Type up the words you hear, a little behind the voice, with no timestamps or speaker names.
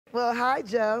Well, hi,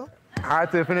 Joe. Hi,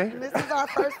 Tiffany. This is our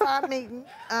first time meeting.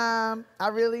 I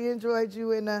really enjoyed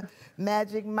you in the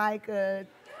Magic Mike double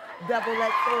XL.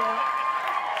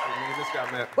 We just got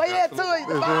met. Well, yeah, too.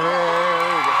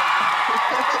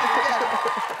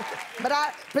 But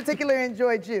I particularly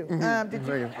enjoyed you.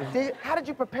 How did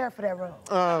you prepare for that role?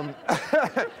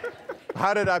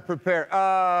 How did I prepare?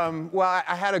 Well,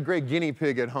 I had a great guinea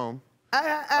pig at home.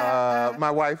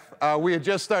 My wife. We had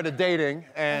just started dating,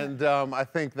 and I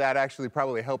think that actually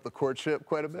probably helped the courtship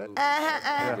quite a bit.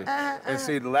 And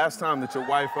see, the last time that your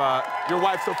wife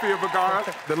Sofía Vergara,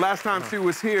 the last time she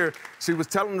was here, she was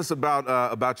telling us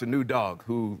about your new dog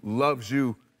who loves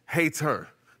you, hates her.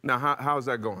 Now, how's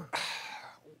that going?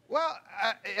 Well,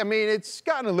 I mean, it's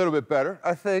gotten a little bit better,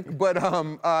 I think. But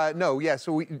no, yeah.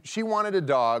 So she wanted a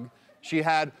dog. She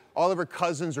had all of her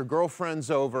cousins or girlfriends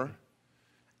over.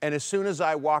 And as soon as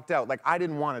I walked out, like, I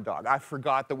didn't want a dog. I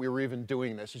forgot that we were even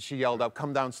doing this. And she yelled up,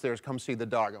 "Come downstairs, come see the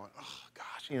dog." I went, "Oh,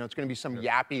 gosh, you know, it's going to be some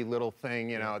yappy little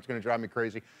thing, you know, it's going to drive me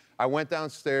crazy." I went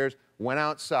downstairs, went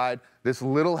outside. This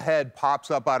little head pops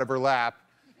up out of her lap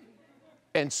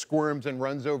and squirms and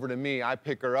runs over to me. I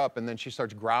pick her up, and then she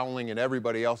starts growling at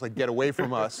everybody else, like, "Get away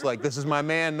from us." Like, this is my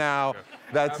man now.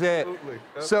 That's Absolutely.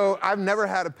 It. So I've never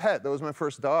had a pet. That was my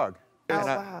first dog.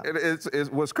 Wow.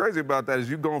 What's crazy about that is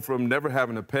you going from never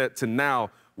having a pet to now,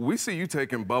 we see you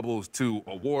taking Bubbles to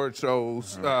award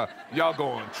shows. Y'all go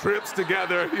on trips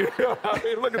together. You know, I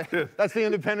mean, look at this. That's the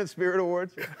Independent Spirit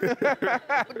Awards.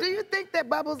 Do you think that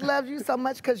Bubbles loves you so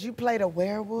much because you played a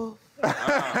werewolf?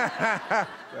 I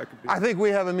think we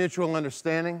have a mutual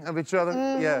understanding of each other.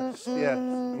 Yes, yes.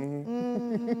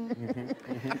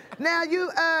 Now,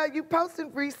 you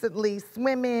posted recently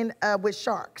swimming with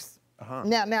sharks.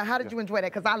 Now, how did you enjoy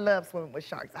that? Because I love swimming with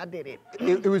sharks. I did it.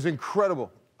 It was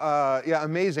incredible. Yeah,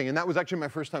 amazing. And that was actually my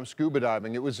first time scuba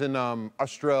diving. It was in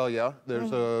Australia.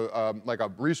 There's like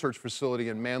a research facility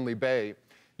in Manly Bay.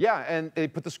 Yeah, and they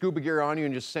put the scuba gear on you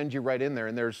and just send you right in there.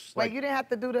 And there's like... Wait, you didn't have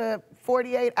to do the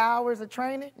 48 hours of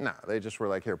training? No, they just were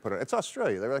like, "Here, put it on." It's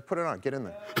Australia. They were like, "Put it on, get in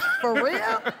there." For real?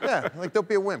 Yeah, like, don't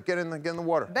be a wimp. Get in the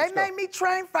water. They made me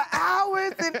train for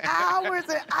hours and hours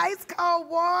in ice cold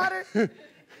water.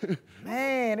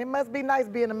 Man, it must be nice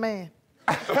being a man.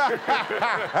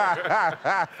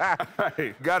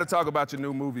 Hey, got to talk about your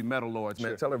new movie, Metal Lords,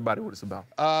 man. Sure. Tell everybody what it's about.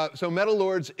 So Metal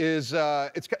Lords is,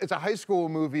 it's a high school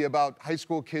movie about high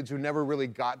school kids who never really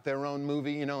got their own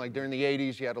movie. You know, like during the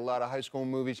 80s, you had a lot of high school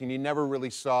movies, and you never really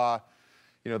saw,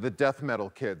 you know, the death metal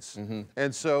kids.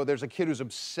 And so there's a kid who's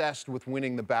obsessed with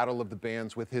winning the Battle of the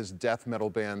Bands with his death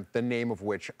metal band, the name of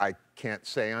which I can't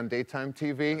say on daytime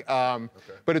TV.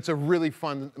 But it's a really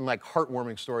fun and like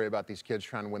heartwarming story about these kids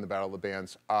trying to win the Battle of the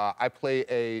Bands. I play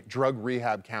a drug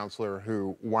rehab counselor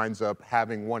who winds up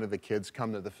having one of the kids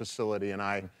come to the facility, and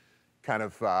I kind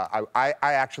of, I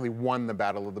actually won the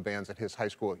Battle of the Bands at his high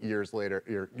school years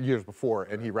before,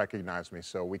 and he recognized me.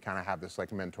 So we kind of have this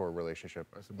like mentor relationship.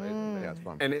 That's amazing. Yeah, it's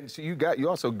fun. And then, so you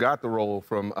also got the role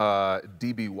from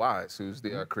D.B. Wise, who's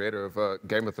the creator of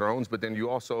Game of Thrones, but then you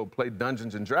also played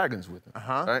Dungeons and Dragons with him.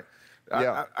 Right?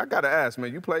 Yeah. I gotta ask,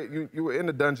 man. You were in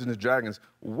the Dungeons and Dragons.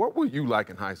 What were you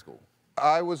like in high school?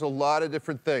 I was a lot of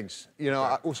different things. You know,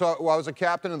 I was a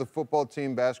captain of the football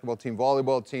team, basketball team,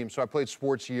 volleyball team, so I played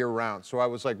sports year-round. So I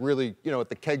was like really, you know, at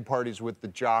the keg parties with the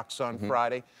jocks on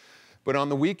Friday. But on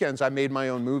the weekends, I made my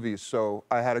own movies, so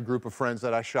I had a group of friends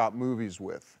that I shot movies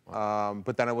with.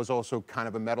 But then I was also kind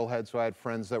of a metalhead, so I had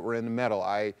friends that were into metal.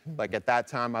 Like at that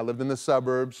time, I lived in the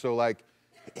suburbs, so like,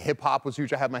 hip-hop was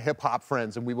huge. I had my hip-hop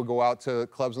friends, and we would go out to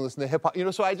clubs and listen to hip-hop. You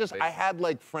know, so I had,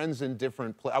 like, friends in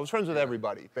different places. I was friends with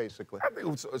everybody, basically. I think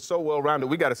it was so well-rounded.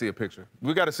 We got to see a picture.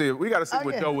 We got to see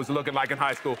what Joe was looking like in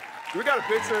high school. We got a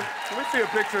picture. Can we see a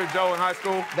picture of Joe in high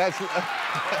school? That's...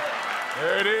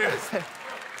 There it is.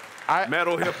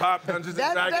 Metal, hip-hop, Dungeons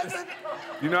and Dragons.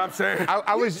 You know what I'm saying?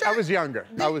 I was younger.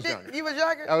 I was younger. You was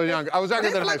younger? I was younger. I was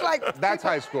younger than high school. Like that's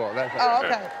high school. That's high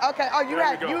school. Okay. Oh,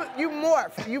 you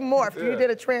morphed. You morphed. Yeah. You did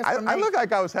a transformation. I look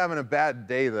like I was having a bad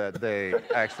day that day,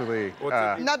 actually.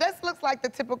 No, this looks like the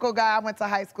typical guy I went to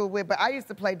high school with, but I used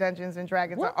to play Dungeons and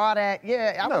Dragons and all that.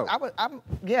 Yeah,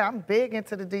 I'm big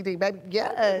into the DD, baby.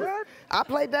 Yes. What? I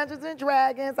play Dungeons and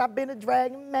Dragons. I've been a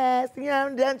Dragon Master, you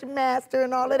know, Dungeon Master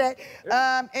and all of that.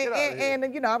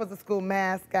 And you know, I was a school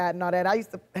mascot and all that. I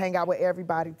used to hang out with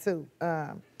everybody too.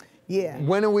 Yeah.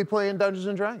 When are we playing Dungeons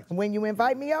and Dragons? When you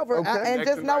invite me over, and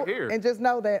just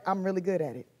know that I'm really good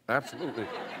at it. Absolutely.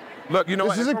 Look, you know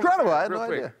this is incredible. I had no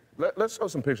idea. Let's show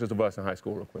some pictures of us in high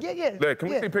school real quick. Yeah. Can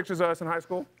we see pictures of us in high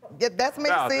school? Yeah, that's me.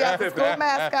 Wow, See, I was the school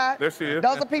mascot. There she is.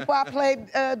 Those are people I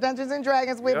played Dungeons and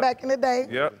Dragons with back in the day.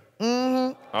 Yep.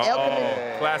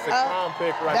 Classic prom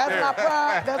pic right that's there. My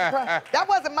prom. That's prom. That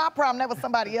wasn't my prom. That was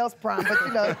somebody else's prom. But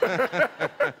you know,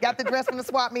 got the dress from the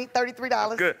swap meet,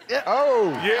 $33. Good. Yeah. Oh.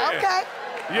 Yeah. Okay.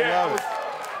 Yeah.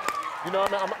 You know,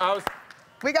 I was.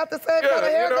 We got the same kind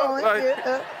of hair going. Like,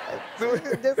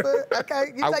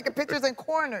 Okay, you taking pictures in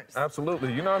corners.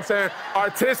 Absolutely. You know what I'm saying?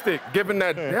 Artistic, given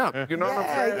that depth. You know what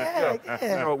I'm saying?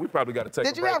 Yeah. You know, we probably got to take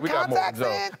Did a you break. have We got more contacts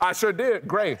Joe. in? I sure did.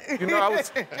 Great. You know, I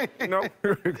was, you know,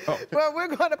 here we go. Well,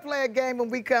 we're going to play a game when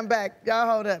we come back. Y'all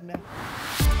hold up now.